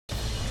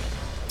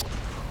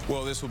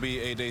Well, this will be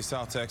a day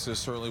South Texas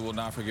certainly will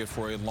not forget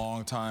for a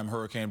long time.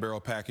 Hurricane Beryl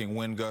packing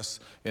wind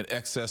gusts in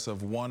excess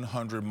of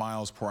 100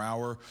 miles per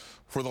hour.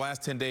 For the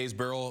last 10 days,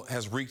 Beryl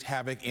has wreaked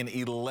havoc in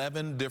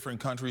 11 different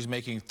countries,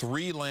 making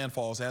 3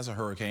 landfalls as a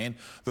hurricane.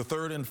 The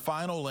third and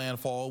final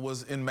landfall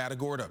was in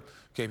Matagorda.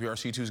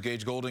 KPRC-2's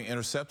Gage Goulding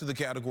intercepted the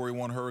Category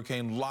 1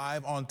 hurricane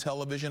live on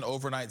television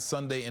overnight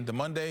Sunday into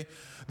Monday.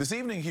 This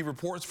evening, he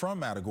reports from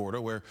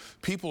Matagorda, where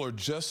people are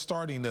just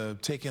starting to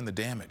take in the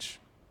damage.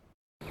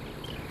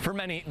 For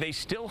many, they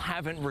still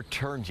haven't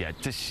returned yet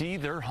to see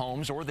their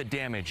homes or the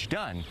damage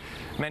done.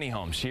 Many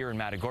homes here in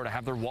Matagorda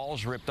have their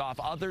walls ripped off.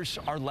 Others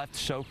are left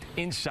soaked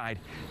inside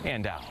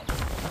and out.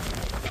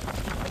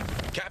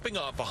 Capping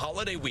off a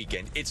holiday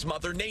weekend, it's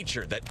Mother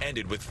Nature that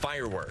ended with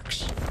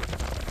fireworks.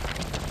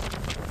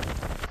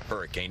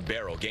 Hurricane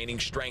Beryl gaining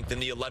strength in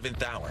the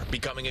 11th hour,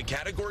 becoming a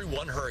Category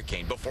 1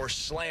 hurricane before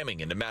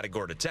slamming into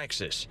Matagorda,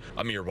 Texas,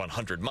 a mere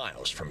 100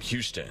 miles from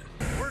Houston.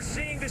 We're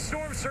seeing the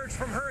storm surge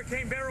from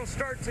Hurricane Beryl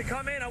start to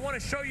come in. I want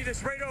to show you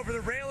this right over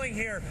the railing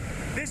here.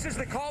 This is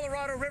the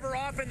Colorado River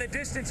off in the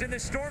distance in the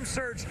storm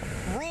surge,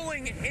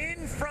 rolling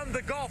in from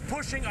the Gulf,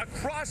 pushing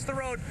across the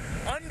road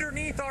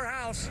underneath our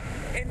house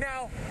and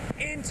now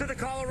into the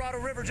Colorado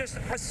River. Just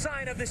a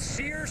sign of the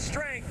sheer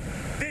strength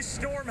this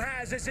storm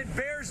has as it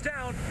bears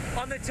down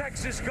on the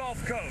Texas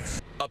Gulf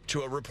Coast. Up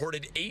to a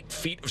reported 8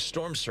 feet of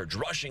storm surge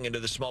rushing into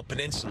the small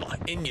peninsula,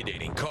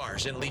 inundating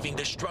cars and leaving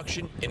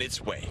destruction in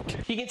its wake.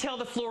 You can tell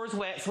the floor is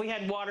wet, so we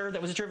had water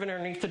that was driven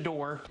underneath the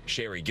door.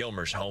 Sherry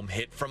Gilmer's home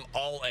hit from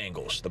all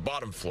angles. The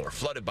bottom floor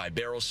flooded by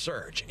Beryl's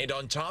surge, and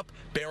on top,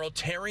 Beryl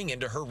tearing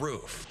into her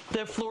roof.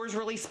 The floor is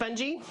really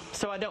spongy,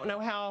 so I don't know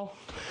how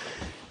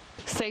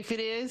safe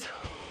it is.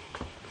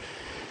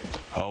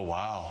 Oh,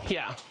 wow.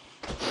 Yeah.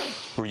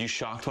 Were you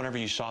shocked whenever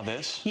you saw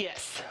this?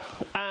 Yes.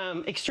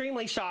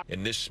 Extremely shocked.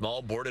 In this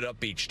small boarded-up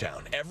beach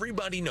town,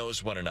 everybody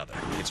knows one another.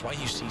 It's why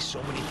you see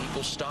so many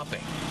people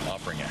stopping,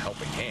 offering a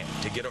helping hand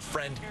to get a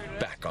friend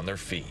back on their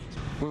feet.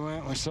 We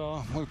went, we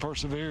saw, we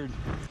persevered.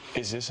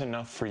 Is this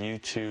enough for you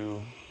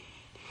to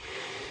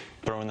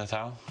throw in the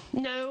towel?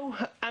 No,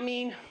 I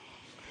mean,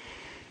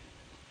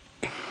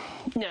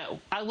 no.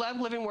 I love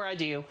living where I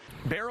do.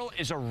 Beryl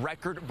is a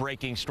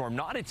record-breaking storm,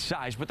 not its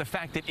size, but the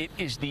fact that it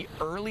is the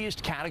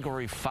earliest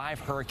Category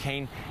 5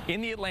 hurricane in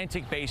the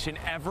Atlantic Basin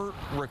ever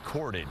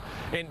recorded.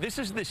 And this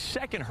is the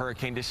second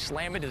hurricane to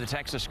slam into the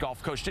Texas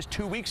Gulf Coast just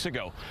 2 weeks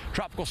ago.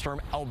 Tropical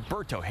storm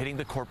Alberto hitting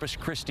the Corpus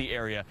Christi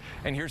area.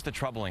 And here's the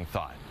troubling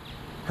thought.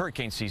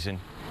 Hurricane season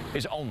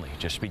is only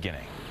just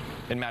beginning.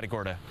 In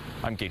Matagorda,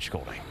 I'm Gage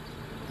Goulding.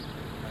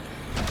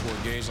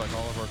 Gage, like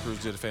all of our crews,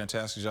 did a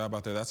fantastic job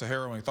out there. That's a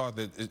harrowing thought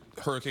that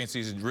hurricane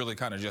season really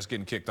kind of just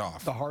getting kicked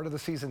off. The heart of the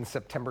season,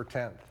 September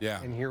 10th.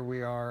 Yeah. And here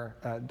we are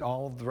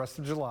all of the rest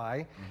of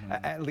July.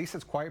 At least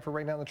it's quiet for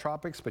right now in the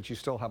tropics, but you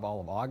still have all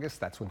of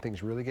August. That's when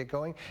things really get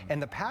going. And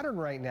the pattern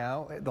right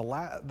now,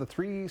 the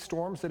 3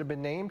 storms that have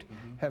been named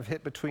have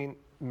hit between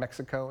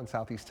Mexico and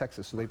Southeast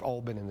Texas. So they've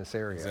all been in this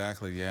area.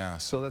 Exactly, yeah.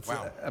 So that's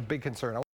a big concern.